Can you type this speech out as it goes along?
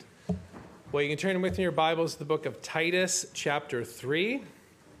Well, you can turn with me your Bibles to the book of Titus, chapter 3.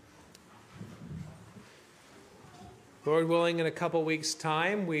 Lord willing, in a couple weeks'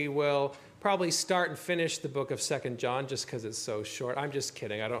 time, we will probably start and finish the book of 2 John just because it's so short. I'm just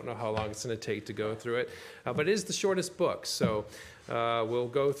kidding. I don't know how long it's going to take to go through it. But it is the shortest book. So we'll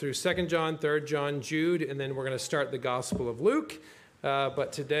go through 2 John, 3 John, Jude, and then we're going to start the Gospel of Luke.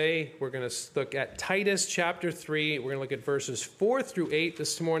 But today we're going to look at Titus chapter 3. We're going to look at verses 4 through 8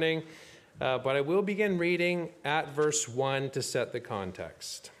 this morning. But I will begin reading at verse 1 to set the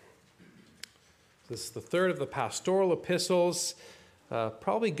context. This is the third of the pastoral epistles.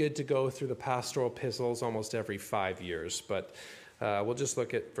 Probably good to go through the pastoral epistles almost every 5 years, but we'll just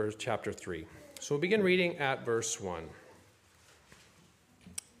look at chapter 3. So we'll begin reading at verse 1.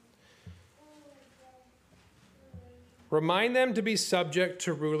 Remind them to be subject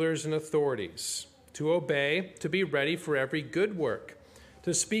to rulers and authorities, to obey, to be ready for every good work,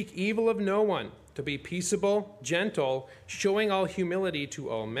 to speak evil of no one, to be peaceable, gentle, showing all humility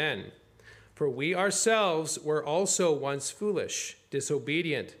to all men. For we ourselves were also once foolish,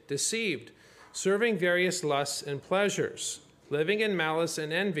 disobedient, deceived, serving various lusts and pleasures, living in malice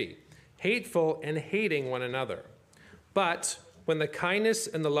and envy, hateful and hating one another. But when the kindness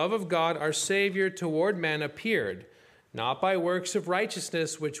and the love of God our Savior toward men appeared, not by works of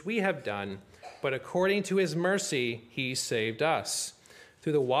righteousness which we have done, but according to his mercy he saved us,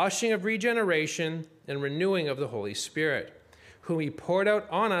 through the washing of regeneration and renewing of the Holy Spirit, whom he poured out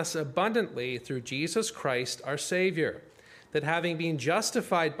on us abundantly through Jesus Christ our Savior, that having been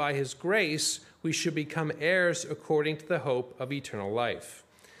justified by his grace, we should become heirs according to the hope of eternal life.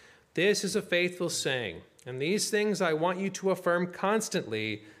 This is a faithful saying, and these things I want you to affirm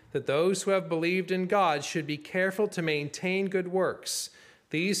constantly, that those who have believed in God should be careful to maintain good works.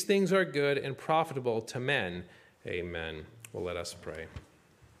 These things are good and profitable to men. Amen. Well, let us pray.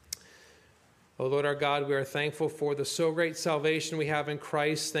 O Lord our God, we are thankful for the so great salvation we have in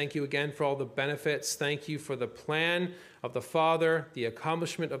Christ. Thank you again for all the benefits. Thank you for the plan of the Father, the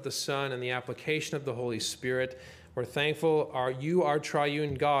accomplishment of the Son, and the application of the Holy Spirit. We're thankful you, our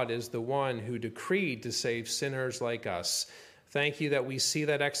triune God, is the one who decreed to save sinners like us. Thank you that we see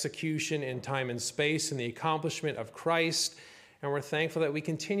that execution in time and space in the accomplishment of Christ. And we're thankful that we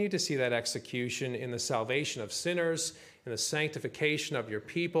continue to see that execution in the salvation of sinners, in the sanctification of your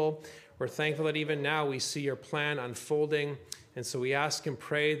people. We're thankful that even now we see your plan unfolding. And so we ask and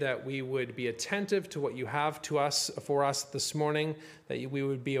pray that we would be attentive to what you have for us this morning, that we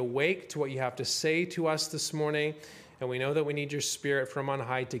would be awake to what you have to say to us this morning. And we know that we need your Spirit from on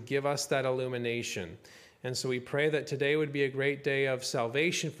high to give us that illumination. And so we pray that today would be a great day of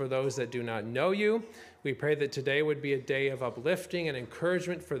salvation for those that do not know you. We pray that today would be a day of uplifting and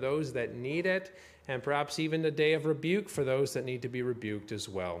encouragement for those that need it, and perhaps even a day of rebuke for those that need to be rebuked as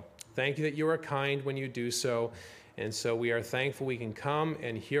well. Thank you that you are kind when you do so. And so we are thankful we can come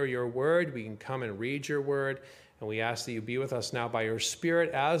and hear your word. We can come and read your word. And we ask that you be with us now by your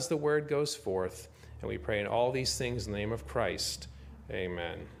Spirit as the word goes forth. And we pray in all these things in the name of Christ.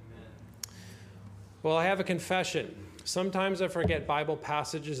 Amen. Well, I have a confession. Sometimes I forget Bible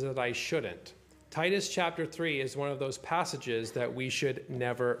passages that I shouldn't. Titus chapter 3 is one of those passages that we should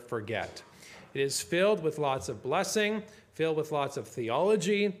never forget. It is filled with lots of blessing, filled with lots of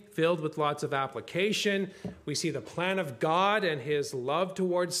theology, filled with lots of application. We see the plan of God and his love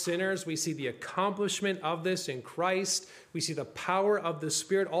towards sinners. We see the accomplishment of this in Christ. We see the power of the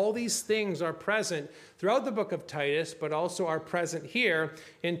Spirit. All these things are present throughout the book of Titus, but also are present here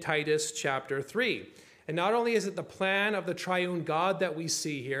in Titus chapter 3. And not only is it the plan of the triune God that we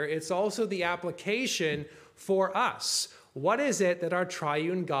see here, it's also the application for us. What is it that our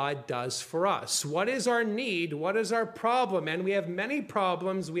triune God does for us? What is our need? What is our problem? And we have many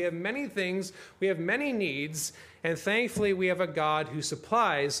problems, we have many things, we have many needs, and thankfully we have a God who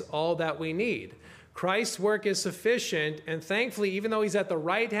supplies all that we need. Christ's work is sufficient, and thankfully, even though he's at the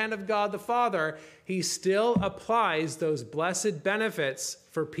right hand of God the Father, he still applies those blessed benefits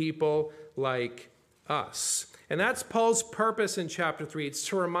for people like us. And that's Paul's purpose in chapter 3. It's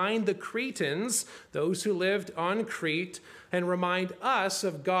to remind the Cretans, those who lived on Crete, and remind us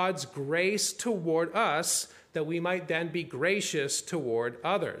of God's grace toward us, that we might then be gracious toward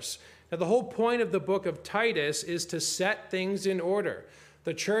others. Now, the whole point of the book of Titus is to set things in order.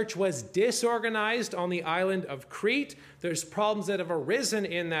 The church was disorganized on the island of Crete. There's problems that have arisen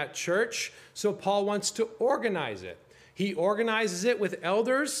in that church, so Paul wants to organize it. He organizes it with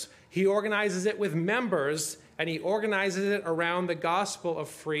elders, he organizes it with members, and he organizes it around the gospel of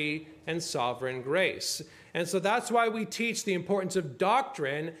free and sovereign grace. And so that's why we teach the importance of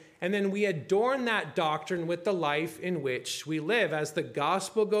doctrine, and then we adorn that doctrine with the life in which we live. As the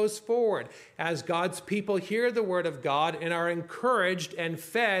gospel goes forward, as God's people hear the word of God and are encouraged and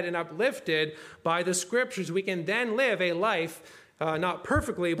fed and uplifted by the scriptures, we can then live a life, not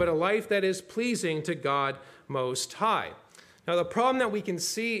perfectly, but a life that is pleasing to God Most High. Now, the problem that we can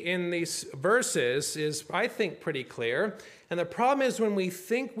see in these verses is, I think, pretty clear. And the problem is when we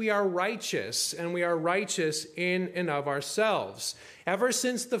think we are righteous, and we are righteous in and of ourselves. Ever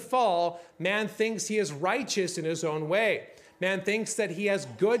since the fall, man thinks he is righteous in his own way. Man thinks that he has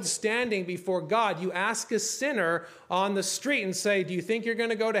good standing before God. You ask a sinner on the street and say, do you think you're going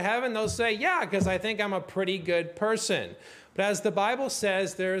to go to heaven? They'll say, yeah, because I think I'm a pretty good person. But as the Bible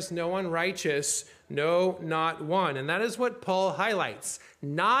says, there is no one righteous, no, not one. And that is what Paul highlights.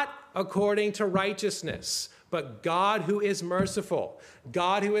 Not according to righteousness, but God who is merciful,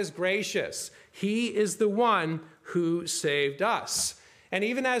 God who is gracious. He is the one who saved us. And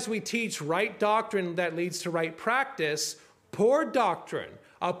even as we teach right doctrine that leads to right practice, poor doctrine,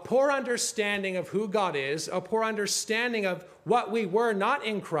 a poor understanding of who God is, a poor understanding of what we were not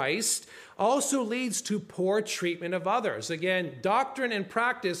in Christ, also leads to poor treatment of others. Again, doctrine and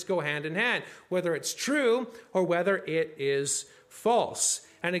practice go hand in hand, whether it's true or whether it is false.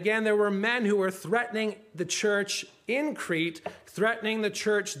 And again, there were men who were threatening the church in Crete, threatening the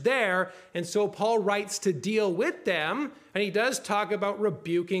church there. And so Paul writes to deal with them. And he does talk about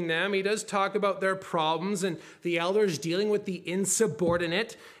rebuking them. He does talk about their problems and the elders dealing with the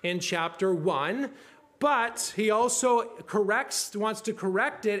insubordinate in chapter 1. But he also wants to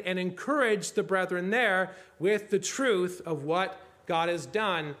correct it and encourage the brethren there with the truth of what God has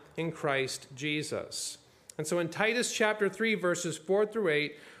done in Christ Jesus. And so in Titus chapter 3, verses 4 through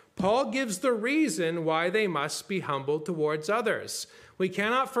 8, Paul gives the reason why they must be humble towards others. We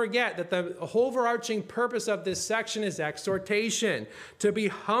cannot forget that the whole overarching purpose of this section is exhortation, to be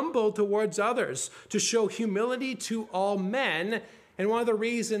humble towards others, to show humility to all men. And one of the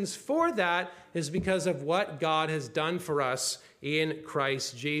reasons for that is because of what God has done for us in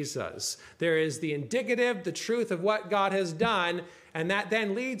Christ Jesus. There is the indicative, the truth of what God has done, and that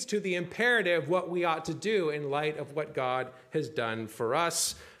then leads to the imperative, what we ought to do in light of what God has done for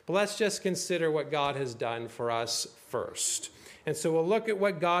us. But let's just consider what God has done for us first. And so we'll look at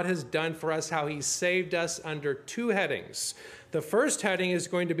what God has done for us, how he saved us under two headings. The first heading is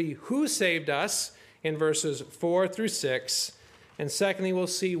going to be who saved us in verses 4 through 6. And secondly, we'll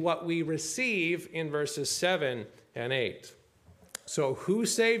see what we receive in verses 7 and 8. So who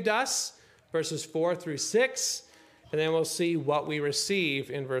saved us? Verses 4 through 6. And then we'll see what we receive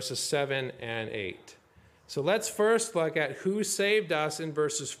in verses 7 and 8. So let's first look at who saved us in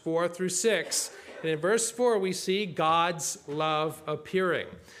verses 4 through 6. And in verse 4, we see God's love appearing.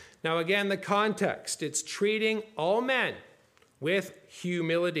 Now again, the context, it's treating all men with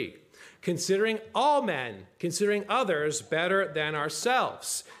humility. Considering all men, considering others better than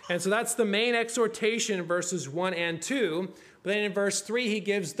ourselves. And so that's the main exhortation in verses 1 and 2. But then in verse 3, he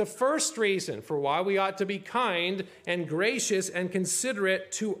gives the first reason for why we ought to be kind and gracious and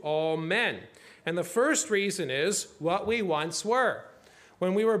considerate to all men. And the first reason is what we once were.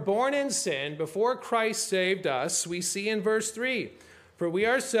 When we were born in sin, before Christ saved us, we see in verse 3, for we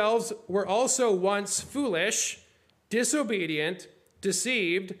ourselves were also once foolish, disobedient,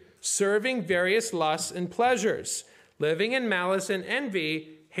 deceived, serving various lusts and pleasures, living in malice and envy,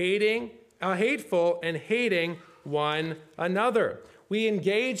 hateful and hating one another. We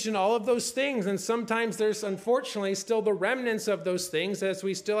engaged in all of those things, and sometimes there's unfortunately still the remnants of those things as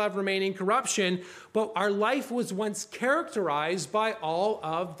we still have remaining corruption, but our life was once characterized by all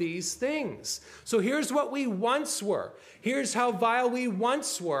of these things. So here's what we once were. Here's how vile we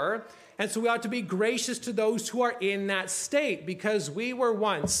once were. And so we ought to be gracious to those who are in that state because we were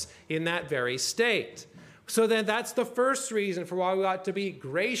once in that very state. So then that's the first reason for why we ought to be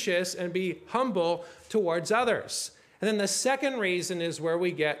gracious and be humble towards others. And then the second reason is where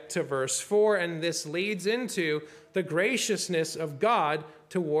we get to verse 4, and this leads into the graciousness of God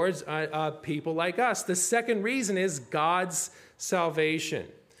towards people like us. The second reason is God's salvation.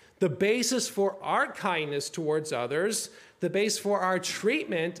 The basis for our kindness towards others, the base for our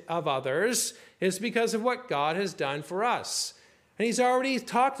treatment of others is because of what God has done for us. And he's already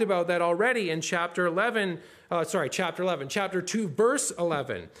talked about that already in chapter 2, verse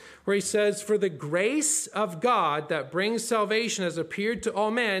 11, where he says, for the grace of God that brings salvation has appeared to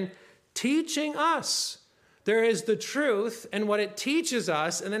all men, teaching us There is the truth and what it teaches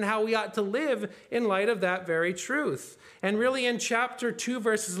us, and then how we ought to live in light of that very truth. And really in chapter 2,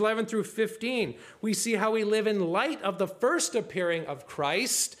 verses 11 through 15, we see how we live in light of the first appearing of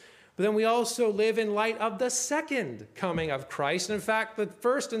Christ, but then we also live in light of the second coming of Christ. And in fact, the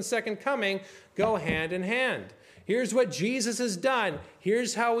first and second coming go hand in hand. Here's what Jesus has done.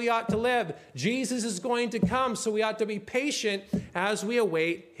 Here's how we ought to live. Jesus is going to come, so we ought to be patient as we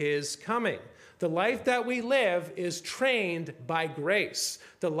await his coming. The life that we live is trained by grace.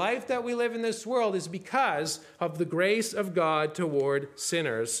 The life that we live in this world is because of the grace of God toward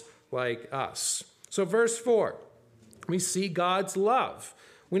sinners like us. So verse 4, we see God's love.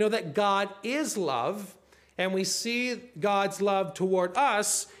 We know that God is love, and we see God's love toward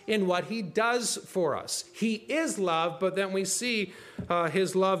us in what he does for us. He is love, but then we see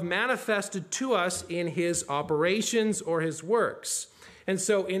his love manifested to us in his operations or his works. And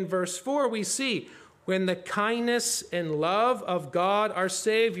so in verse 4, we see when the kindness and love of God our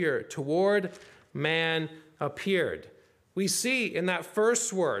Savior toward man appeared. We see in that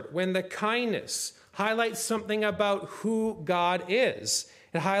first word, when the kindness highlights something about who God is.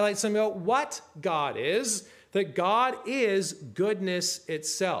 It highlights something about what God is, that God is goodness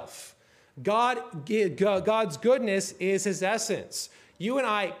itself. God's goodness is his essence. You and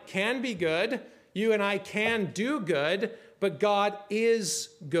I can be good. You and I can do good, but God is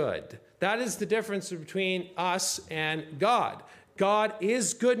good. That is the difference between us and God. God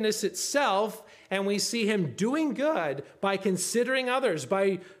is goodness itself, and we see him doing good by considering others,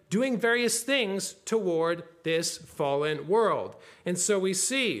 by doing various things toward this fallen world. And so we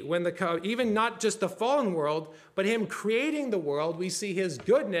see when even not just the fallen world, but him creating the world, we see his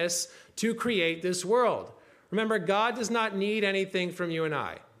goodness to create this world. Remember, God does not need anything from you and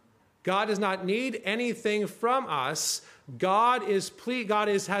I. God does not need anything from us. God has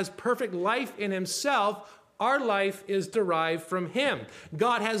perfect life in himself. Our life is derived from him.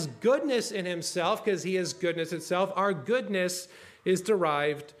 God has goodness in himself because he is goodness itself. Our goodness is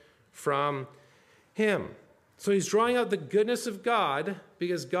derived from him. So he's drawing out the goodness of God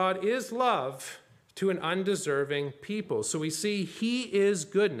because God is love to an undeserving people. So we see he is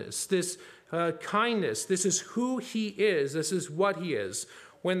goodness, this kindness. This is who he is. This is what he is.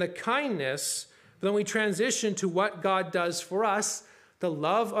 When the kindness, then we transition to what God does for us, the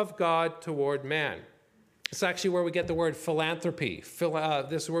love of God toward man. It's actually where we get the word philanthropy.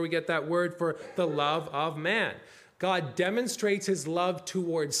 This is where we get that word for the love of man. God demonstrates his love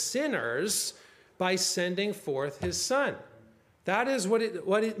towards sinners by sending forth his son. That is what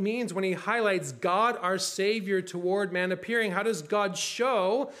it means when he highlights God, our Savior, toward man appearing. How does God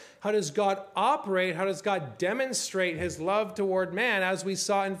show? How does God operate? How does God demonstrate his love toward man? As we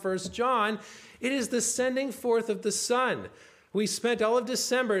saw in 1 John, it is the sending forth of the Son. We spent all of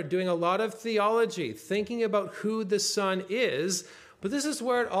December doing a lot of theology, thinking about who the Son is. But this is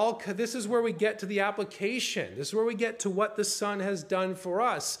where we get to the application. This is where we get to what the Son has done for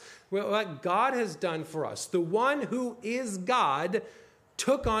us, what God has done for us. The one who is God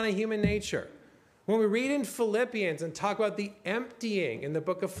took on a human nature. When we read in Philippians and talk about the emptying in the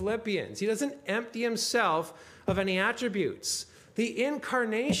book of Philippians, he doesn't empty himself of any attributes. The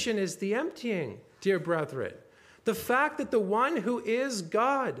incarnation is the emptying, dear brethren. The fact that the one who is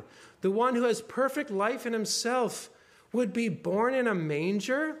God, the one who has perfect life in himself, would be born in a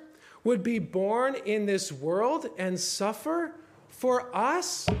manger, would be born in this world and suffer for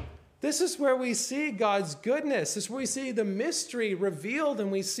us. This is where we see God's goodness. This is where we see the mystery revealed,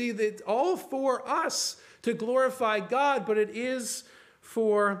 and we see that all for us to glorify God, but it is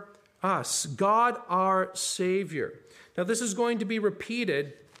for us. God our Savior. Now this is going to be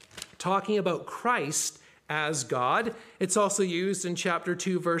repeated talking about Christ as God. It's also used in chapter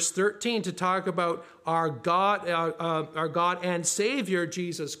 2, verse 13 to talk about our God and Savior,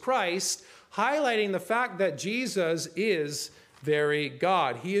 Jesus Christ, highlighting the fact that Jesus is very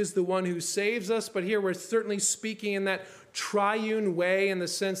God. He is the one who saves us, but here we're certainly speaking in that triune way in the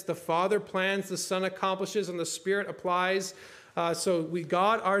sense the Father plans, the Son accomplishes, and the Spirit applies.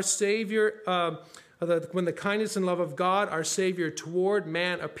 God, our Savior, when the kindness and love of God, our Savior, toward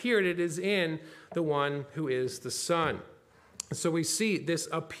man appeared, it is in the one who is the Son. So we see this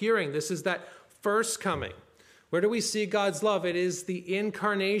appearing. This is that first coming. Where do we see God's love? It is the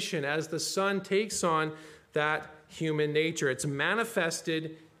incarnation as the Son takes on that human nature. It's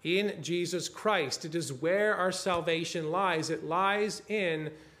manifested in Jesus Christ. It is where our salvation lies. It lies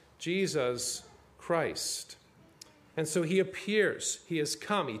in Jesus Christ. And so he appears. He has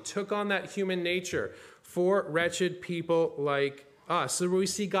come. He took on that human nature for wretched people like us. So we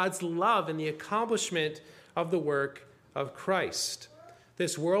see God's love in the accomplishment of the work of Christ.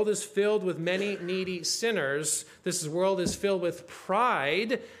 This world is filled with many needy sinners. This world is filled with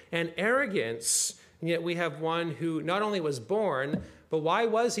pride and arrogance. And yet we have one who not only was born, but why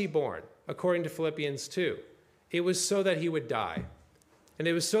was he born? According to Philippians 2. It was so that he would die. And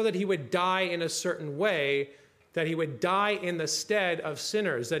it was so that he would die in a certain way, that he would die in the stead of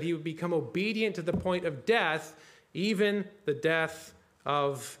sinners, that he would become obedient to the point of death, even the death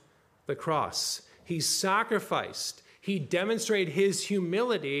of the cross. He sacrificed. He demonstrated his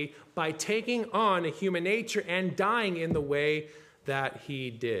humility by taking on a human nature and dying in the way that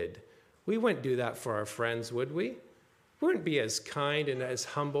he did. We wouldn't do that for our friends, would we? We wouldn't be as kind and as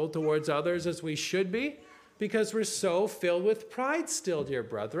humble towards others as we should be, because we're so filled with pride still, dear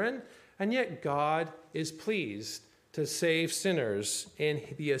brethren. And yet God is pleased to save sinners in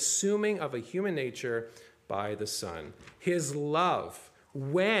the assuming of a human nature by the Son. His love,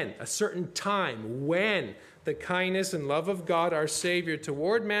 when, a certain time, when the kindness and love of God, our Savior,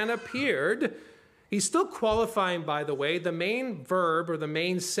 toward man appeared. He's still qualifying, by the way. The main verb or the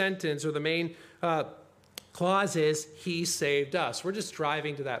main sentence or the main clause is, he saved us. We're just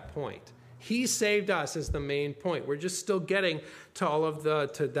driving to that point. He saved us is the main point. We're just still getting to all of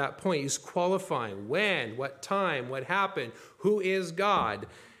to that point. He's qualifying when, what time, what happened, who is God.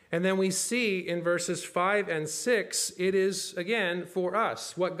 And then we see in verses 5 and 6, it is, again, for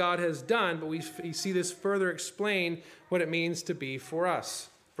us, what God has done, but we see this further explain what it means to be for us.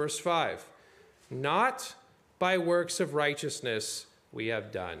 Verse 5, not by works of righteousness we have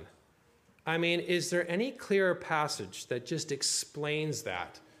done. I mean, is there any clearer passage that just explains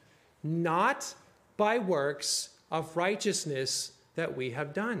that? Not by works of righteousness that we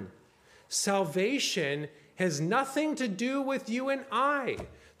have done. Salvation has nothing to do with you and I.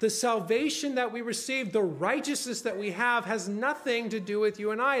 The salvation that we receive, the righteousness that we have, has nothing to do with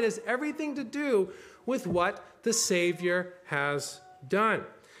you and I. It has everything to do with what the Savior has done.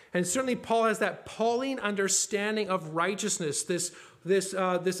 And certainly Paul has that Pauline understanding of righteousness, this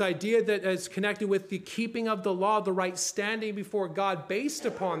idea that is connected with the keeping of the law, the right standing before God based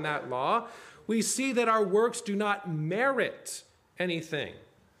upon that law. We see that our works do not merit anything.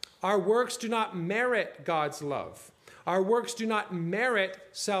 Our works do not merit God's love. Our works do not merit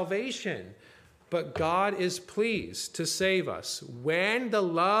salvation, but God is pleased to save us when the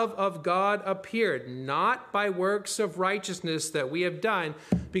love of God appeared, not by works of righteousness that we have done,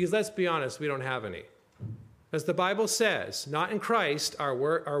 because let's be honest, we don't have any. As the Bible says, not in Christ,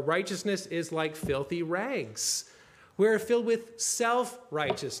 our righteousness is like filthy rags. We are filled with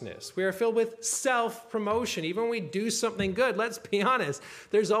self-righteousness. We are filled with self-promotion. Even when we do something good, let's be honest,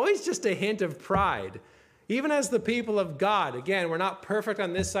 there's always just a hint of pride. Even as the people of God, again, we're not perfect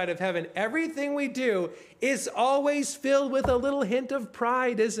on this side of heaven. Everything we do is always filled with a little hint of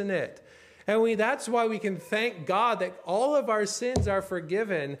pride, isn't it? And that's why we can thank God that all of our sins are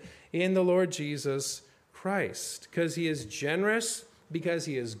forgiven in the Lord Jesus Christ, because he is generous, because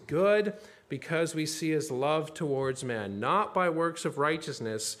he is good, because we see his love towards man, not by works of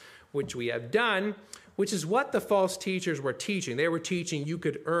righteousness, which we have done, which is what the false teachers were teaching. They were teaching you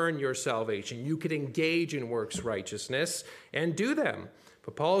could earn your salvation. You could engage in works righteousness and do them.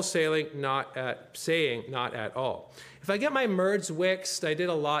 But Paul is saying not at all. If I get my merds wixed, I did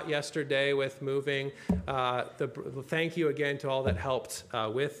a lot yesterday with moving. Thank you again to all that helped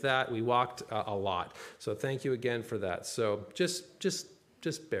with that. We walked a lot. So thank you again for that. So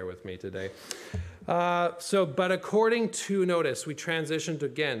just bear with me today. But according to, notice, we transitioned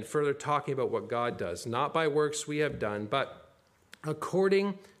again, further talking about what God does. Not by works we have done, but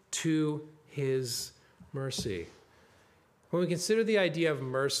according to his mercy. When we consider the idea of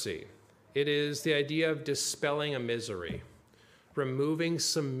mercy, it is the idea of dispelling a misery, removing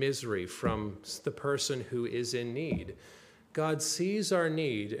some misery from the person who is in need. God sees our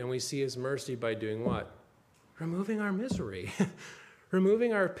need, and we see his mercy by doing what? Removing our misery,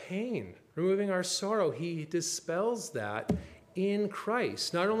 removing our pain, removing our sorrow. He dispels that in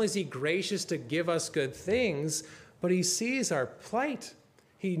Christ. Not only is he gracious to give us good things, but he sees our plight.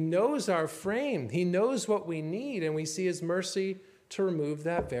 He knows our frame. He knows what we need, and we see his mercy to remove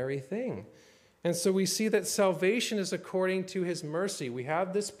that very thing. And so we see that salvation is according to his mercy. We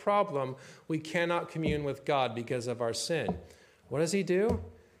have this problem. We cannot commune with God because of our sin. What does he do?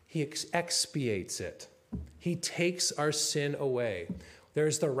 He expiates it. He takes our sin away.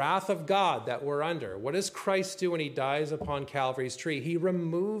 There's the wrath of God that we're under. What does Christ do when he dies upon Calvary's tree? He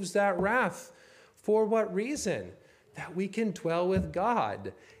removes that wrath. For what reason? That we can dwell with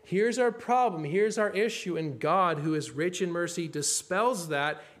God. Here's our problem. Here's our issue. And God, who is rich in mercy, dispels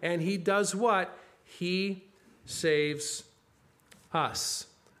that. And he does what? He saves us.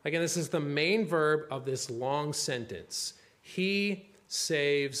 Again, this is the main verb of this long sentence. He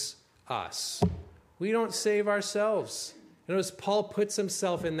saves us. We don't save ourselves. Notice Paul puts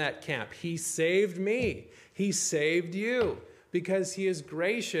himself in that camp. He saved me. He saved you because he is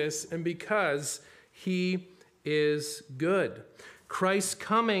gracious and because he is good. Christ's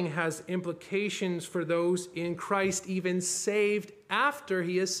coming has implications for those in Christ even saved after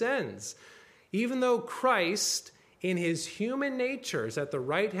he ascends. Even though Christ, in his human nature, is at the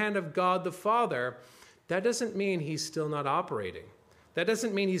right hand of God the Father, that doesn't mean he's still not operating. That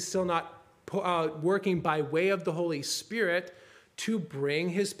doesn't mean he's still not working by way of the Holy Spirit to bring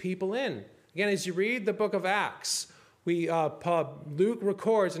his people in. Again, as you read the book of Acts, Luke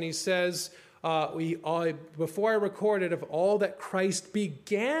records and he says, before I recorded of all that Christ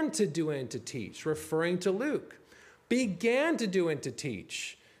began to do and to teach, referring to Luke, began to do and to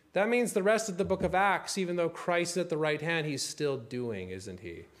teach. That means the rest of the book of Acts, even though Christ is at the right hand, he's still doing, isn't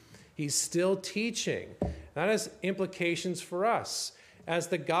he? He's still teaching. That has implications for us. As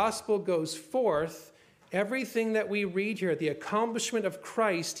the gospel goes forth, everything that we read here, the accomplishment of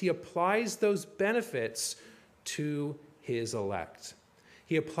Christ, he applies those benefits to his elect.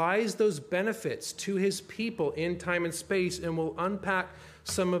 He applies those benefits to his people in time and space, and we'll unpack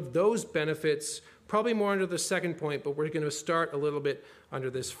some of those benefits, probably more under the second point, but we're going to start a little bit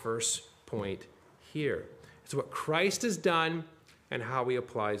under this first point here. It's what Christ has done and how he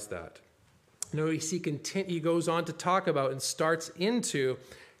applies that. Notice he goes on to talk about and starts into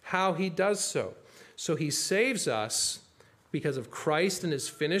how he does so. So he saves us because of Christ and his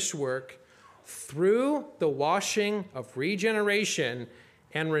finished work through the washing of regeneration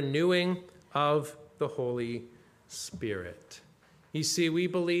and renewing of the Holy Spirit. You see, we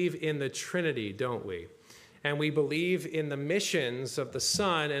believe in the Trinity, don't we? And we believe in the missions of the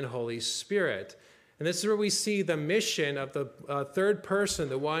Son and Holy Spirit. And this is where we see the mission of the third person,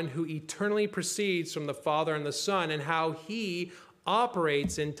 the one who eternally proceeds from the Father and the Son, and how he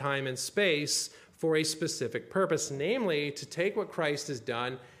operates in time and space for a specific purpose, namely to take what Christ has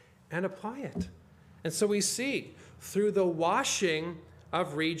done and apply it. And so we see through the washing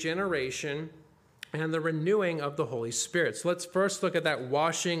of regeneration and the renewing of the Holy Spirit. So let's first look at that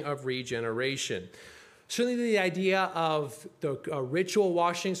washing of regeneration. Certainly the idea of the ritual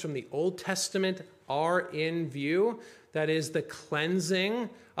washings from the Old Testament are in view. That is the cleansing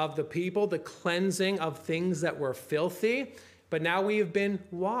of the people, the cleansing of things that were filthy. But now we have been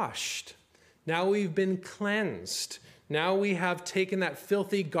washed. Now we've been cleansed. Now we have taken that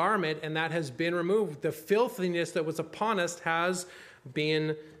filthy garment and that has been removed. The filthiness that was upon us has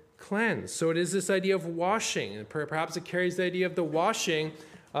been cleansed. So it is this idea of washing. And perhaps it carries the idea of the washing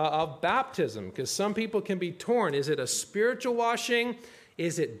of baptism, because some people can be torn. Is it a spiritual washing?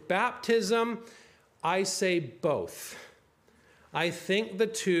 Is it baptism? I say both. I think the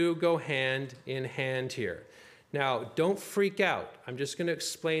two go hand in hand here. Now, don't freak out. I'm just going to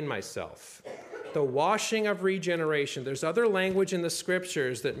explain myself. The washing of regeneration, there's other language in the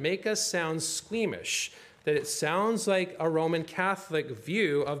scriptures that make us sound squeamish, that it sounds like a Roman Catholic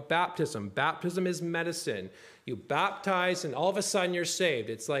view of baptism. Baptism is medicine. You baptize and all of a sudden you're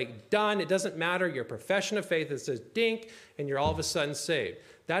saved. It's like done. It doesn't matter. Your profession of faith, it says dink, and you're all of a sudden saved.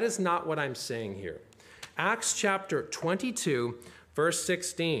 That is not what I'm saying here. Acts chapter 22, verse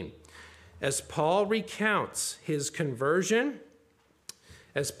 16. As Paul recounts his conversion,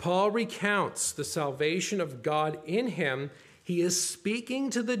 as Paul recounts the salvation of God in him, he is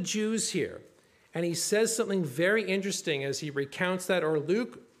speaking to the Jews here. And he says something very interesting as he recounts that, or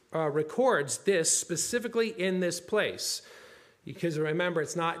Luke records this specifically in this place. Because remember,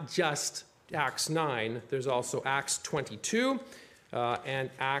 it's not just Acts 9. There's also Acts 22 and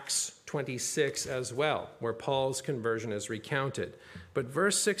Acts 26 as well, where Paul's conversion is recounted. But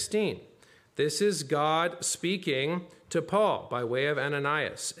verse 16, this is God speaking to Paul by way of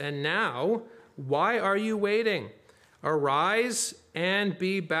Ananias. And now, why are you waiting? Arise and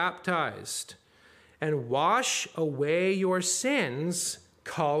be baptized, and wash away your sins,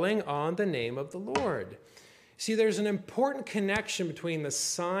 calling on the name of the Lord. See, there's an important connection between the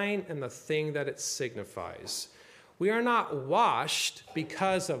sign and the thing that it signifies. We are not washed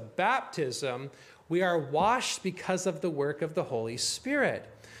because of baptism. We are washed because of the work of the Holy Spirit.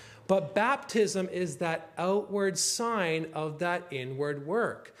 But baptism is that outward sign of that inward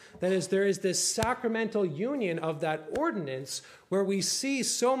work. That is, there is this sacramental union of that ordinance where we see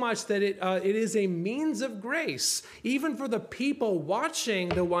so much that it is a means of grace, even for the people watching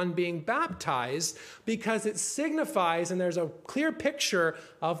the one being baptized, because it signifies, and there's a clear picture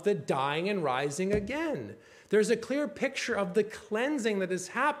of the dying and rising again. There's a clear picture of the cleansing that has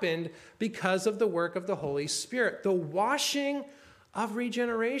happened because of the work of the Holy Spirit, the washing of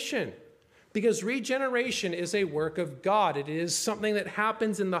regeneration. Because regeneration is a work of God. It is something that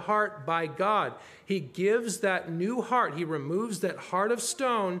happens in the heart by God. He gives that new heart. He removes that heart of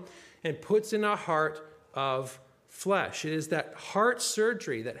stone and puts in a heart of flesh. It is that heart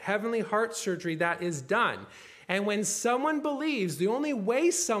surgery, that heavenly heart surgery that is done. And when someone believes, the only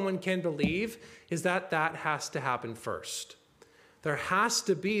way someone can believe is that that has to happen first. There has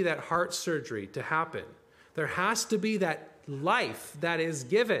to be that heart surgery to happen. There has to be that life that is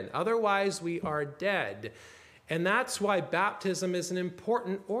given. Otherwise, we are dead. And that's why baptism is an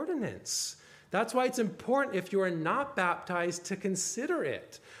important ordinance. That's why it's important, if you are not baptized, to consider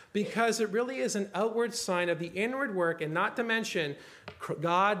it, because it really is an outward sign of the inward work, and not to mention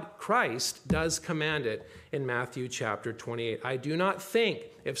God, Christ, does command it in Matthew chapter 28. I do not think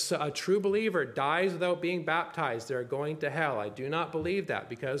if a true believer dies without being baptized, they're going to hell. I do not believe that,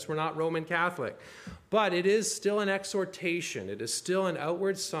 because we're not Roman Catholic. But it is still an exhortation. It is still an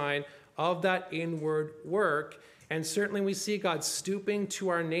outward sign of that inward work. And certainly we see God stooping to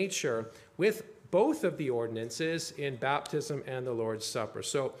our nature with both of the ordinances in baptism and the Lord's Supper.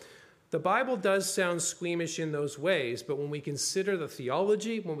 So the Bible does sound squeamish in those ways, but when we consider the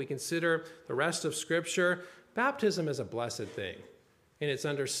theology, when we consider the rest of Scripture, baptism is a blessed thing in its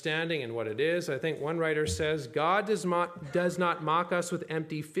understanding and what it is. I think one writer says, God does not mock us with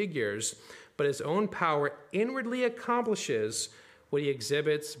empty figures, but his own power inwardly accomplishes what he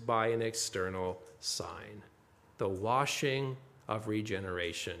exhibits by an external sign, the washing of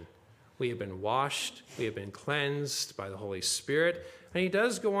regeneration. We have been washed, we have been cleansed by the Holy Spirit, and he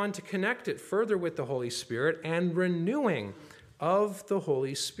does go on to connect it further with the Holy Spirit and renewing of the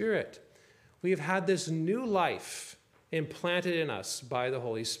Holy Spirit. We have had this new life implanted in us by the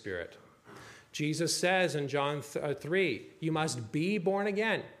Holy Spirit. Jesus says in John 3, you must be born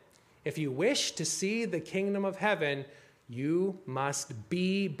again. If you wish to see the kingdom of heaven, you must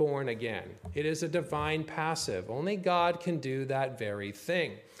be born again. It is a divine passive. Only God can do that very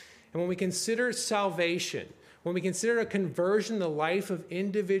thing. And when we consider salvation, when we consider a conversion in the life of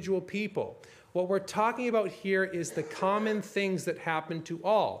individual people, what we're talking about here is the common things that happen to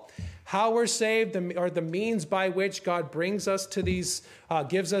all. How we're saved, or the means by which God brings us to these,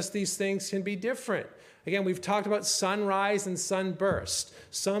 gives us these things, can be different. Again, we've talked about sunrise and sunburst.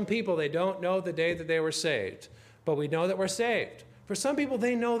 Some people, they don't know the day that they were saved, but we know that we're saved. For some people,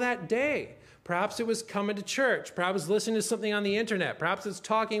 they know that day. Perhaps it was coming to church. Perhaps listening to something on the internet. Perhaps it's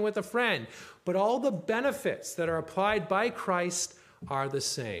talking with a friend. But all the benefits that are applied by Christ are the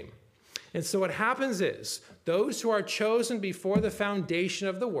same. And so what happens is, those who are chosen before the foundation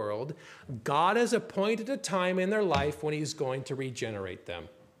of the world, God has appointed a time in their life when he's going to regenerate them.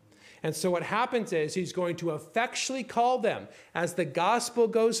 And so what happens is he's going to effectually call them as the gospel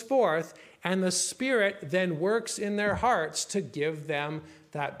goes forth, and the Spirit then works in their hearts to give them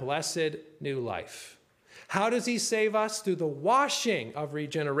that blessed new life. How does he save us? Through the washing of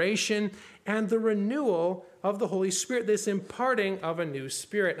regeneration and the renewal of the Holy Spirit, this imparting of a new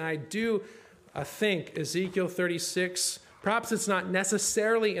spirit. And I do think Ezekiel 36, perhaps it's not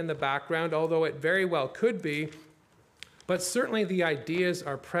necessarily in the background, although it very well could be, but certainly the ideas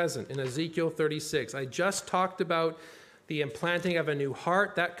are present in Ezekiel 36. I just talked about the implanting of a new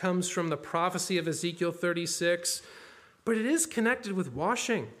heart. That comes from the prophecy of Ezekiel 36. But it is connected with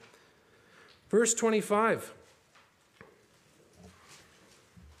washing. Verse 25.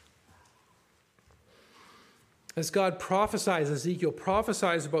 As God prophesies, Ezekiel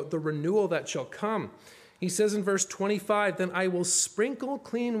prophesies about the renewal that shall come. He says in verse 25, then I will sprinkle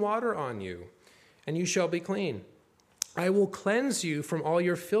clean water on you, and you shall be clean. I will cleanse you from all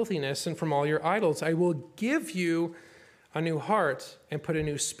your filthiness and from all your idols. I will give you a new heart and put a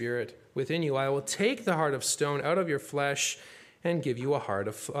new spirit within you. I will take the heart of stone out of your flesh and give you a heart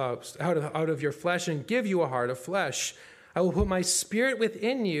of out of your flesh and give you a heart of flesh. I will put my spirit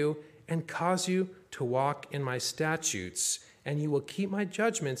within you and cause you to walk in my statutes, and you will keep my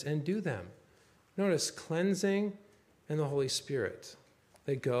judgments and do them. Notice cleansing and the Holy Spirit.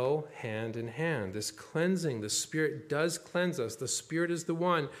 They go hand in hand. This cleansing, the Spirit does cleanse us. The Spirit is the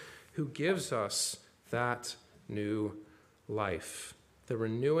one who gives us that new life. The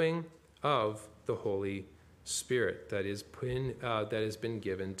renewing of the Holy Spirit that has been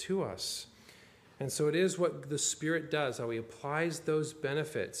given to us. And so it is what the Spirit does, how he applies those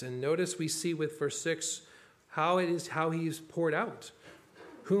benefits. And notice we see with verse 6 how he's poured out,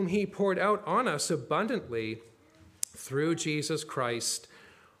 whom he poured out on us abundantly through Jesus Christ,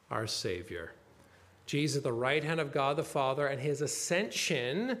 our Savior. Jesus at the right hand of God the Father, and his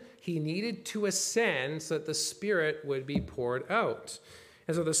ascension, he needed to ascend so that the Spirit would be poured out.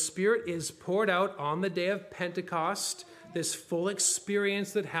 And so the Spirit is poured out on the day of Pentecost. this full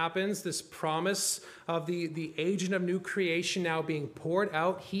experience that happens, this promise of the agent of new creation now being poured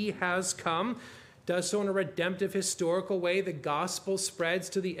out. He has come, does so in a redemptive historical way. The gospel spreads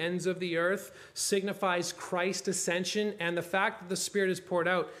to the ends of the earth, signifies Christ's ascension, and the fact that the Spirit is poured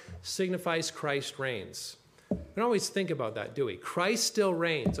out signifies Christ reigns. We don't always think about that, do we? Christ still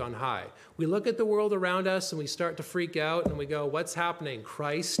reigns on high. We look at the world around us and we start to freak out and we go, what's happening?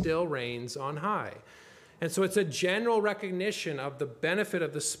 Christ still reigns on high. And so it's a general recognition of the benefit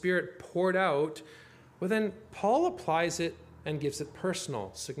of the Spirit poured out, but then Paul applies it and gives it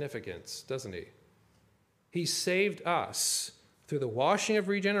personal significance, doesn't he? He saved us through the washing of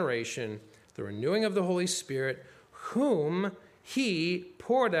regeneration, the renewing of the Holy Spirit, whom he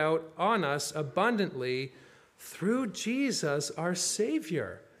poured out on us abundantly through Jesus, our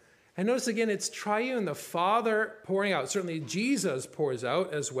Savior. And notice again, it's triune, the Father pouring out. Certainly Jesus pours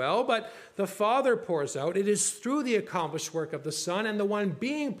out as well, but the Father pours out. It is through the accomplished work of the Son, and the one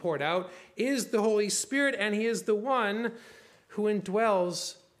being poured out is the Holy Spirit, and he is the one who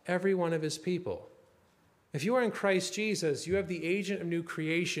indwells every one of his people. If you are in Christ Jesus, you have the agent of new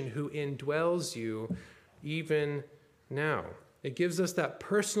creation who indwells you even now. It gives us that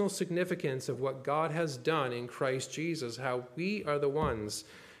personal significance of what God has done in Christ Jesus, how we are the ones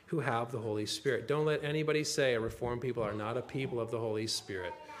who have the Holy Spirit. Don't let anybody say Reformed people are not a people of the Holy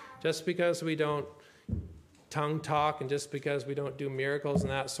Spirit. Just because we don't tongue talk and just because we don't do miracles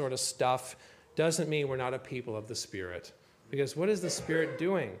and that sort of stuff doesn't mean we're not a people of the Spirit. Because what is the Spirit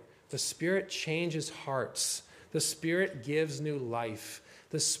doing? The Spirit changes hearts. The Spirit gives new life.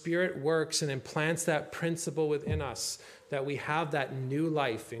 The Spirit works and implants that principle within us that we have that new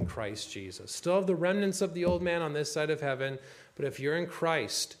life in Christ Jesus. Still have the remnants of the old man on this side of heaven, but if you're in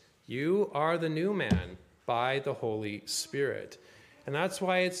Christ, you are the new man by the Holy Spirit. And that's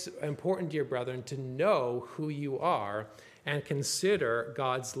why it's important, dear brethren, to know who you are and consider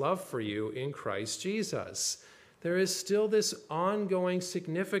God's love for you in Christ Jesus. There is still this ongoing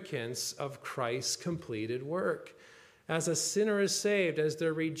significance of Christ's completed work. As a sinner is saved, as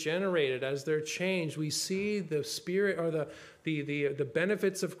they're regenerated, as they're changed, we see the Spirit or the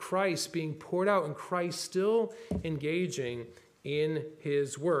benefits of Christ being poured out and Christ still engaging in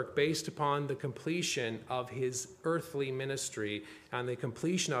his work based upon the completion of his earthly ministry and the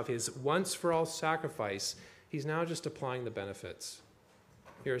completion of his once-for-all sacrifice. He's now just applying the benefits.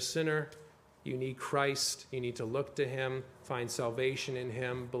 You're a sinner. You need Christ. You need to look to him, find salvation in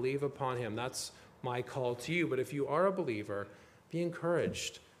him, believe upon him. That's my call to you. But if you are a believer, be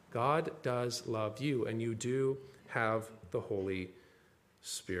encouraged. God does love you, and you do have the Holy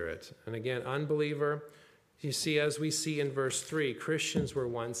Spirit. And again, unbeliever, you see, as we see in verse 3, Christians were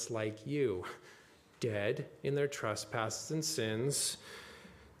once like you, dead in their trespasses and sins,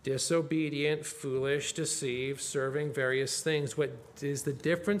 disobedient, foolish, deceived, serving various things. What is the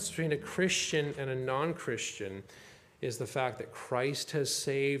difference between a Christian and a non-Christian is the fact that Christ has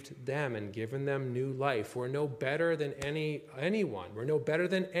saved them and given them new life. We're no better than anyone. We're no better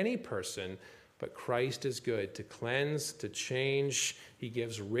than any person, but Christ is good to cleanse, to change. He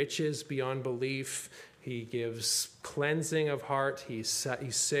gives riches beyond belief. He gives cleansing of heart. He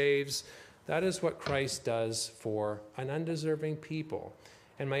saves. That is what Christ does for an undeserving people.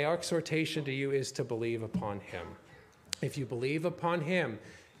 And my exhortation to you is to believe upon him. If you believe upon him,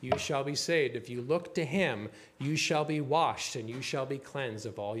 you shall be saved. If you look to him, you shall be washed and you shall be cleansed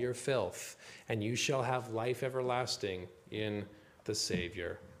of all your filth, and you shall have life everlasting in the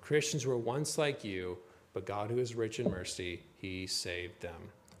Savior. Christians were once like you, but God, who is rich in mercy, he saved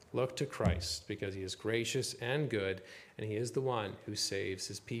them. Look to Christ because he is gracious and good, and he is the one who saves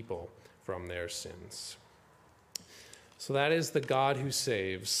his people from their sins. So that is the God who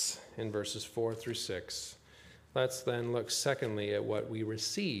saves in verses 4 through 6. Let's then look secondly at what we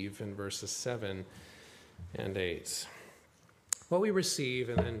receive in verses 7 and 8. What we receive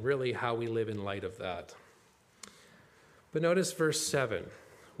and then really how we live in light of that. But notice verse 7.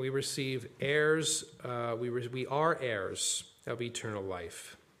 We receive heirs, we are heirs of eternal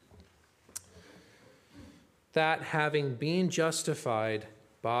life. That having been justified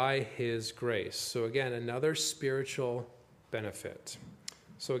by his grace. So again, another spiritual benefit.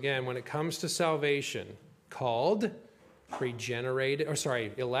 So again, when it comes to salvation, called, regenerated,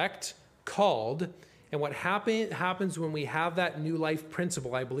 elect, called. And what happens when we have that new life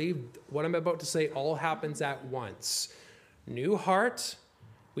principle, I believe what I'm about to say all happens at once. New heart,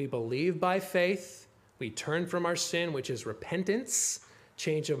 we believe by faith, we turn from our sin, which is repentance,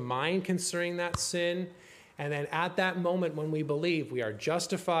 change of mind concerning that sin, and then at that moment when we believe, we are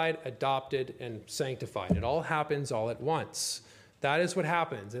justified, adopted, and sanctified. It all happens all at once. That is what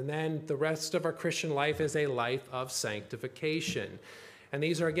happens. And then the rest of our Christian life is a life of sanctification. And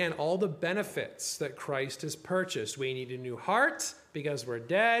these are, again, all the benefits that Christ has purchased. We need a new heart because we're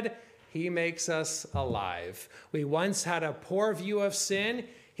dead. He makes us alive. We once had a poor view of sin.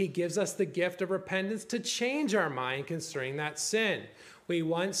 He gives us the gift of repentance to change our mind concerning that sin. We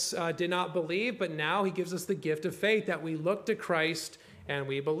once did not believe, but now he gives us the gift of faith that we look to Christ and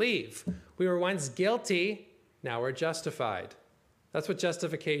we believe. We were once guilty. Now we're justified. That's what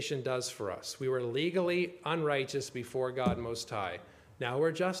justification does for us. We were legally unrighteous before God Most High. Now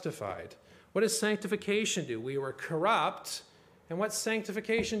we're justified. What does sanctification do? We were corrupt. And what's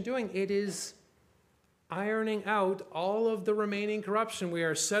sanctification doing? It is ironing out all of the remaining corruption. We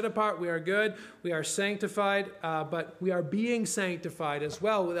are set apart. We are good. We are sanctified. But we are being sanctified as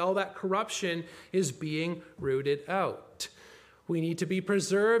well. With all that corruption is being rooted out. We need to be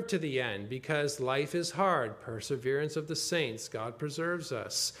preserved to the end because life is hard. Perseverance of the saints. God preserves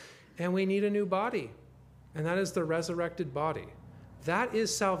us. And we need a new body. And that is the resurrected body. That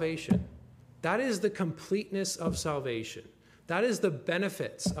is salvation. That is the completeness of salvation. That is the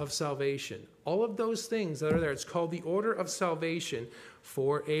benefits of salvation. All of those things that are there. It's called the order of salvation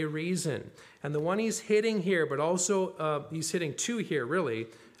for a reason. And the one he's hitting here, but also he's hitting two here, really.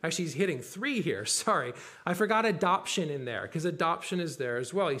 Actually, he's hitting three here. Sorry. I forgot adoption in there because adoption is there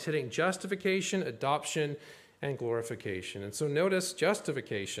as well. He's hitting justification, adoption, and glorification. And so notice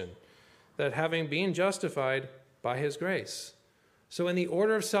justification, that having been justified by his grace. So in the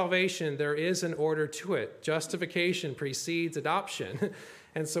order of salvation, there is an order to it. Justification precedes adoption.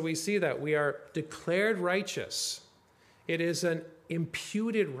 And so we see that we are declared righteous. It is an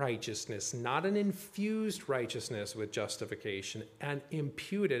imputed righteousness, not an infused righteousness with justification, an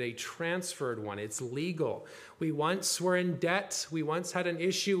imputed, a transferred one. It's legal. We once were in debt. We once had an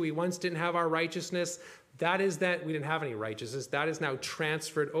issue. We once didn't have our righteousness. That is that we didn't have any righteousness. That is now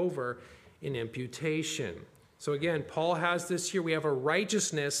transferred over in imputation. So again, Paul has this here. We have a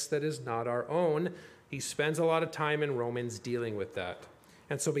righteousness that is not our own. He spends a lot of time in Romans dealing with that.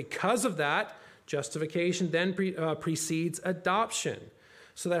 And so because of that, justification then precedes adoption.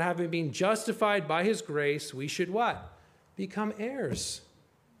 So that having been justified by his grace, we should what? Become heirs.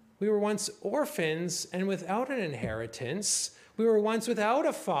 We were once orphans and without an inheritance. We were once without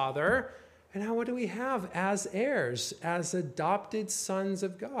a father. And now what do we have as heirs, as adopted sons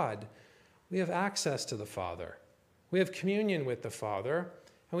of God? We have access to the Father. We have communion with the Father.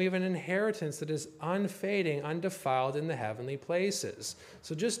 And we have an inheritance that is unfading, undefiled in the heavenly places.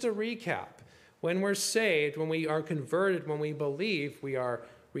 So just to recap, when we're saved, when we are converted, when we believe, we are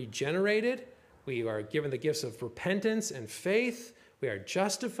regenerated. We are given the gifts of repentance and faith. We are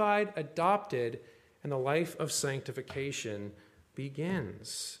justified, adopted, and the life of sanctification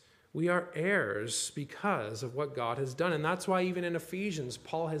begins. We are heirs because of what God has done. And that's why even in Ephesians,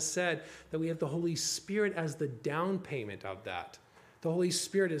 Paul has said that we have the Holy Spirit as the down payment of that. The Holy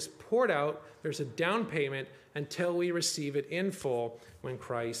Spirit is poured out. There's a down payment until we receive it in full when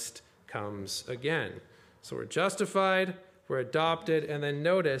Christ comes again. So we're justified, we're adopted, and then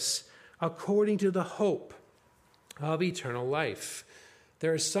notice, according to the hope of eternal life.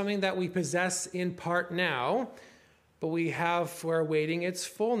 There is something that we possess in part now, but we're awaiting its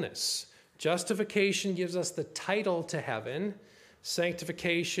fullness. Justification gives us the title to heaven.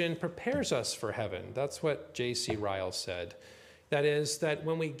 Sanctification prepares us for heaven. That's what J.C. Ryle said. That is, that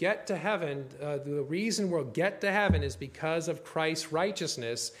when we get to heaven, the reason we'll get to heaven is because of Christ's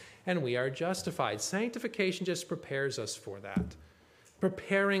righteousness, and we are justified. Sanctification just prepares us for that.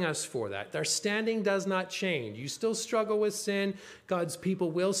 Preparing us for that. Our standing does not change. You still struggle with sin. God's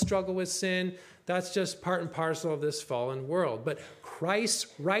people will struggle with sin. That's just part and parcel of this fallen world. But Christ's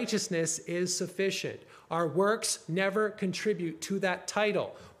righteousness is sufficient. Our works never contribute to that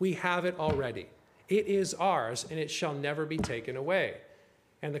title. We have it already. It is ours, and it shall never be taken away.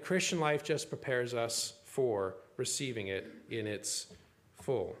 And the Christian life just prepares us for receiving it in its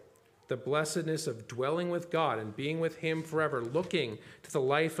full. The blessedness of dwelling with God and being with him forever, looking to the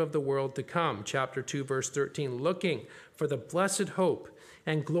life of the world to come. Chapter 2, verse 13, looking for the blessed hope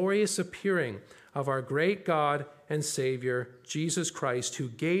and glorious appearing of our great God and Savior, Jesus Christ, who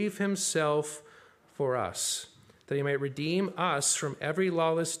gave himself for us, that he might redeem us from every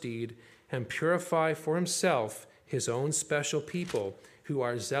lawless deed and purify for himself his own special people who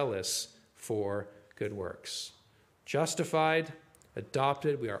are zealous for good works. Justified,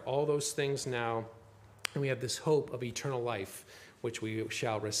 adopted, we are all those things now, and we have this hope of eternal life, which we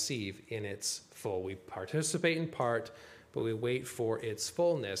shall receive in its full. We participate in part, but we wait for its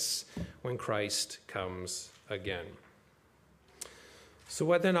fullness when Christ comes again. So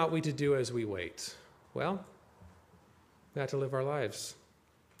what then ought we to do as we wait? Well, We have to live our lives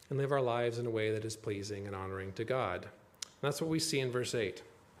and live our lives in a way that is pleasing and honoring to God. And that's what we see in verse 8.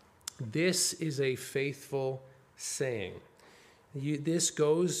 This is a faithful saying. This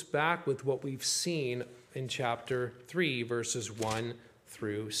goes back with what we've seen in chapter 3, verses 1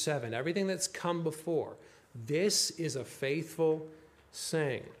 through 7. Everything that's come before. This is a faithful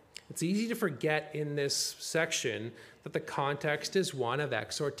saying. It's easy to forget in this section that the context is one of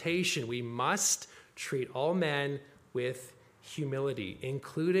exhortation. We must treat all men with humility,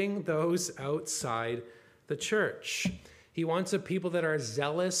 including those outside the church. He wants a people that are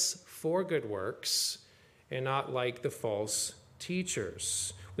zealous for good works and not like the false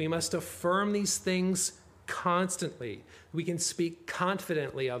teachers. We must affirm these things constantly. We can speak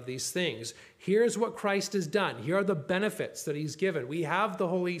confidently of these things. Here's what Christ has done. Here are the benefits that he's given. We have the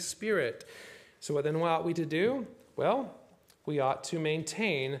Holy Spirit. So then what ought we to do? Well, we ought to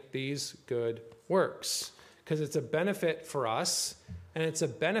maintain these good works because it's a benefit for us and it's a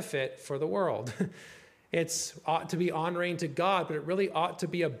benefit for the world. It ought to be honoring to God, but it really ought to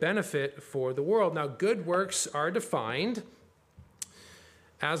be a benefit for the world. Now, good works are defined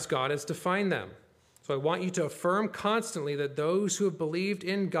as God has defined them. So I want you to affirm constantly that those who have believed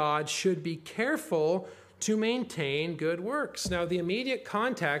in God should be careful to maintain good works. Now, the immediate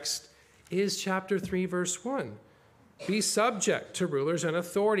context is chapter 3, verse 1. Be subject to rulers and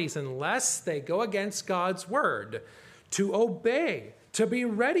authorities unless they go against God's word, to obey, to be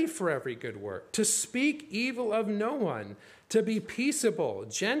ready for every good work, to speak evil of no one, to be peaceable,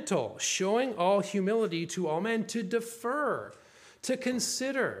 gentle, showing all humility to all men, to defer, to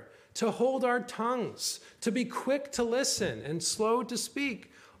consider, to hold our tongues, to be quick to listen and slow to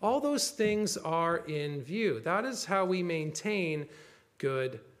speak. All those things are in view. That is how we maintain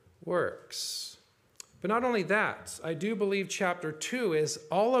good works. But not only that, I do believe chapter 2 is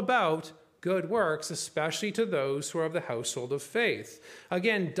all about good works, especially to those who are of the household of faith.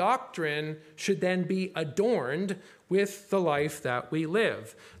 Again, doctrine should then be adorned with the life that we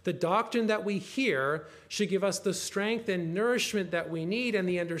live. The doctrine that we hear should give us the strength and nourishment that we need and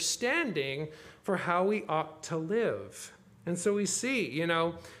the understanding for how we ought to live. And so we see,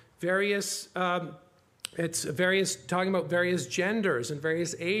 various talking about various genders and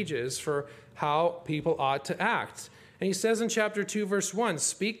various ages for how people ought to act. And he says in chapter 2, verse 1,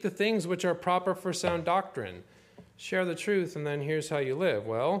 speak the things which are proper for sound doctrine. Share the truth, and then here's how you live.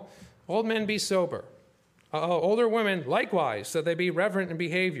 Well, old men be sober. Older women likewise, that they be reverent in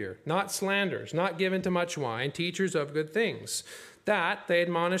behavior, not slanderers, not given to much wine, teachers of good things. That they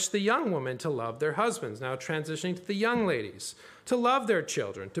admonish the young women to love their husbands. Now transitioning to the young ladies, to love their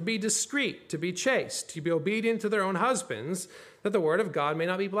children, to be discreet, to be chaste, to be obedient to their own husbands, that the word of God may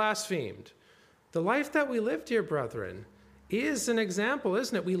not be blasphemed. The life that we live, dear brethren, is an example,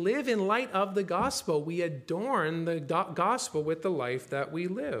 isn't it? We live in light of the gospel. We adorn the gospel with the life that we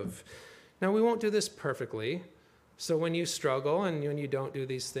live. Now, we won't do this perfectly. So when you struggle and when you don't do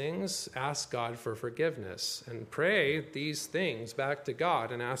these things, ask God for forgiveness and pray these things back to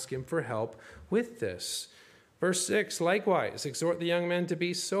God and ask him for help with this. Verse 6, likewise, exhort the young men to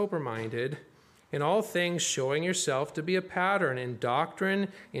be sober-minded, in all things showing yourself to be a pattern in doctrine,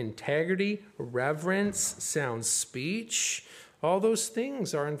 integrity, reverence, sound speech. All those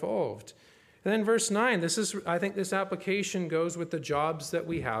things are involved. And then verse 9, I think this application goes with the jobs that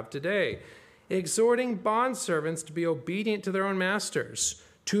we have today. Exhorting bondservants to be obedient to their own masters,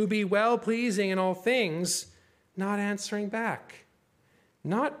 to be well-pleasing in all things, not answering back,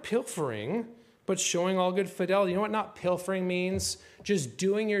 not pilfering, but showing all good fidelity. You know what not pilfering means? Just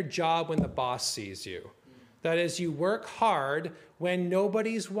doing your job when the boss sees you. That is, you work hard when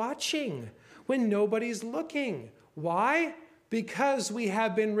nobody's watching, when nobody's looking. Why? Because we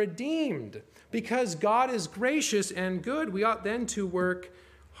have been redeemed. Because God is gracious and good, we ought then to work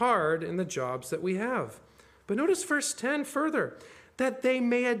hard in the jobs that we have. But notice verse 10 further, that they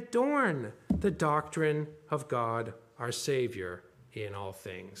may adorn the doctrine of God, our Savior, in all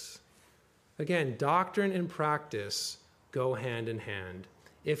things. Again, doctrine and practice go hand in hand.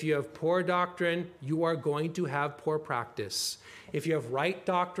 If you have poor doctrine, you are going to have poor practice. If you have right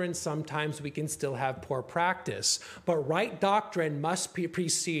doctrine, sometimes we can still have poor practice. But right doctrine must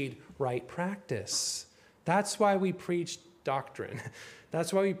precede right practice. That's why we preach doctrine.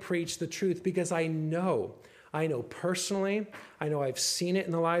 That's why we preach the truth, because I know personally, I know I've seen it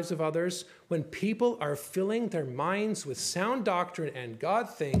in the lives of others, when people are filling their minds with sound doctrine and God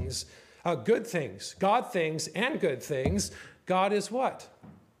things, good things, God things and good things, God is what?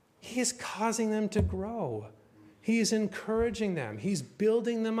 He is causing them to grow. He is encouraging them. He's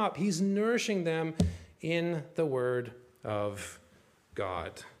building them up. He's nourishing them in the word of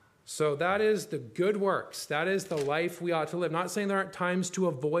God. So that is the good works. That is the life we ought to live. Not saying there aren't times to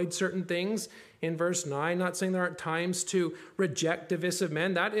avoid certain things in verse 9. Not saying there aren't times to reject divisive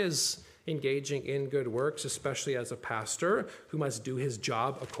men. That is engaging in good works, especially as a pastor who must do his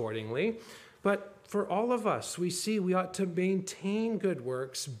job accordingly. But for all of us, we see we ought to maintain good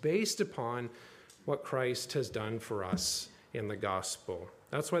works based upon what Christ has done for us in the gospel.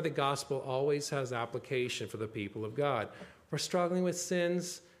 That's why the gospel always has application for the people of God. We're struggling with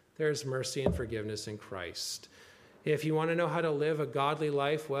sins. There's mercy and forgiveness in Christ. If you want to know how to live a godly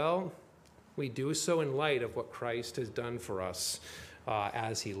life, well, we do so in light of what Christ has done for us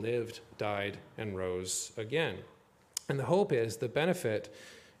as he lived, died, and rose again. And the hope is, the benefit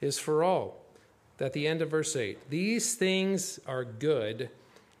is for all. At the end of verse 8, these things are good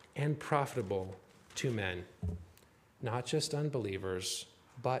and profitable to men, not just unbelievers,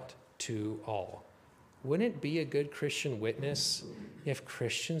 but to all. Wouldn't it be a good Christian witness if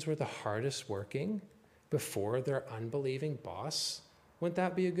Christians were the hardest working before their unbelieving boss? Wouldn't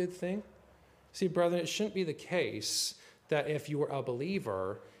that be a good thing? See, brethren, it shouldn't be the case that if you are a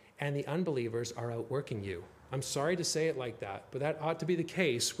believer and the unbelievers are outworking you. I'm sorry to say it like that, but that ought to be the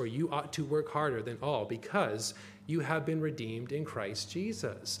case where you ought to work harder than all because you have been redeemed in Christ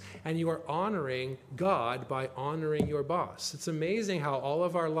Jesus. And you are honoring God by honoring your boss. It's amazing how all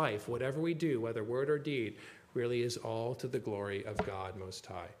of our life, whatever we do, whether word or deed, really is all to the glory of God Most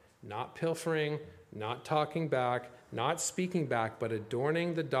High. Not pilfering, not talking back, not speaking back, but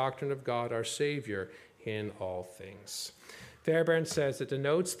adorning the doctrine of God our Savior in all things. Fairbairn says it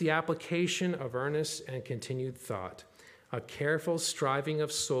denotes the application of earnest and continued thought, a careful striving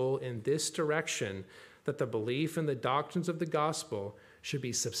of soul in this direction that the belief in the doctrines of the gospel should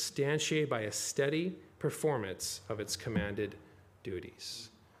be substantiated by a steady performance of its commanded duties.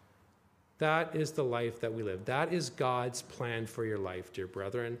 That is the life that we live. That is God's plan for your life, dear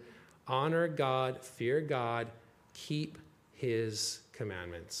brethren. Honor God, fear God, keep his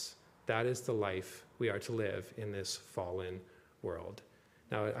commandments. That is the life we are to live in this fallen world.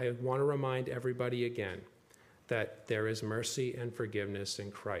 Now, I want to remind everybody again that there is mercy and forgiveness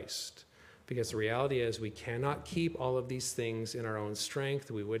in Christ. Because the reality is we cannot keep all of these things in our own strength.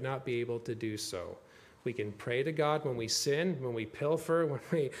 We would not be able to do so. We can pray to God when we sin, when we pilfer, when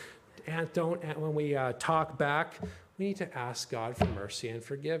we talk back. We need to ask God for mercy and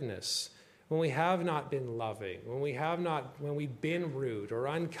forgiveness. When we have not been loving, when we've been rude or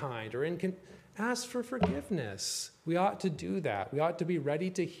unkind or ask for forgiveness. We ought to do that. We ought to be ready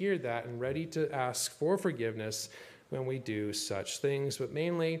to hear that and ready to ask for forgiveness when we do such things. But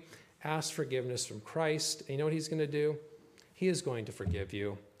mainly, ask forgiveness from Christ. And you know what he's going to do? He is going to forgive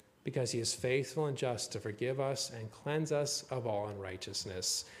you because he is faithful and just to forgive us and cleanse us of all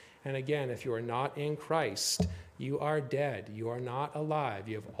unrighteousness. And again, if you are not in Christ, you are dead. You are not alive.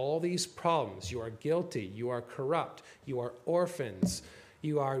 You have all these problems. You are guilty. You are corrupt. You are orphans.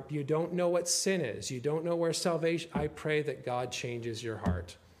 You don't know what sin is. You don't know where salvation. I pray that God changes your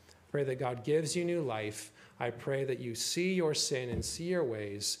heart. Pray that God gives you new life. I pray that you see your sin and see your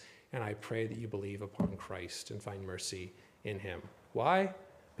ways. And I pray that you believe upon Christ and find mercy in him. Why?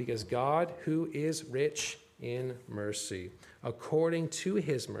 Because God, who is rich in mercy, according to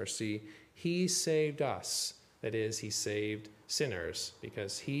his mercy, he saved us. That is, he saved sinners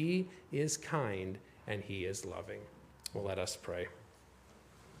because he is kind and he is loving. Well, let us pray.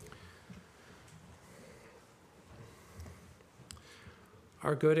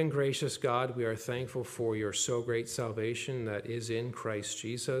 Our good and gracious God, we are thankful for your so great salvation that is in Christ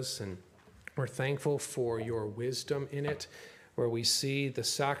Jesus, and we're thankful for your wisdom in it, where we see the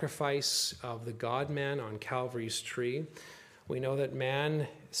sacrifice of the God-man on Calvary's tree. We know that man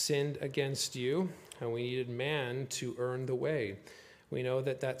sinned against you, and we needed man to earn the way. We know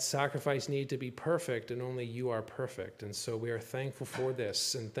that that sacrifice needed to be perfect, and only you are perfect. And so we are thankful for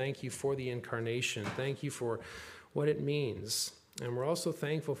this, and thank you for the incarnation. Thank you for what it means. And we're also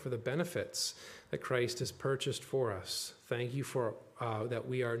thankful for the benefits that Christ has purchased for us. Thank you for that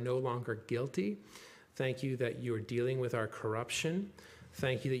we are no longer guilty. Thank you that you are dealing with our corruption.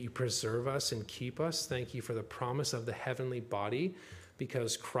 Thank you that you preserve us and keep us. Thank you for the promise of the heavenly body,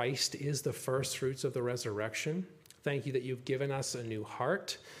 because Christ is the first fruits of the resurrection. Thank you that you've given us a new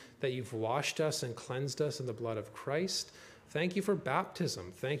heart, that you've washed us and cleansed us in the blood of Christ. Thank you for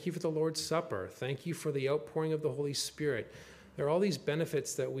baptism. Thank you for the Lord's Supper. Thank you for the outpouring of the Holy Spirit. There are all these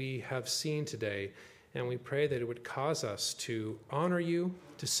benefits that we have seen today, and we pray that it would cause us to honor you,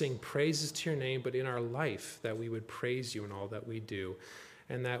 to sing praises to your name, but in our life that we would praise you in all that we do,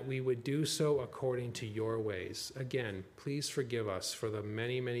 and that we would do so according to your ways. Again, please forgive us for the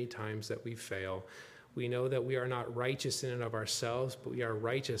many, many times that we fail. We know that we are not righteous in and of ourselves, but we are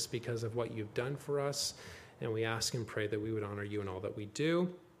righteous because of what you've done for us. And we ask and pray that we would honor you in all that we do.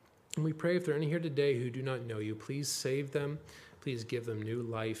 And we pray if there are any here today who do not know you, please save them. Please give them new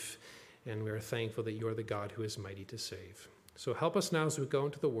life. And we are thankful that you are the God who is mighty to save. So help us now as we go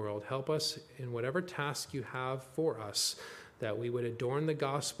into the world. Help us in whatever task you have for us, that we would adorn the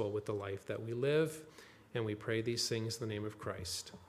gospel with the life that we live. And we pray these things in the name of Christ.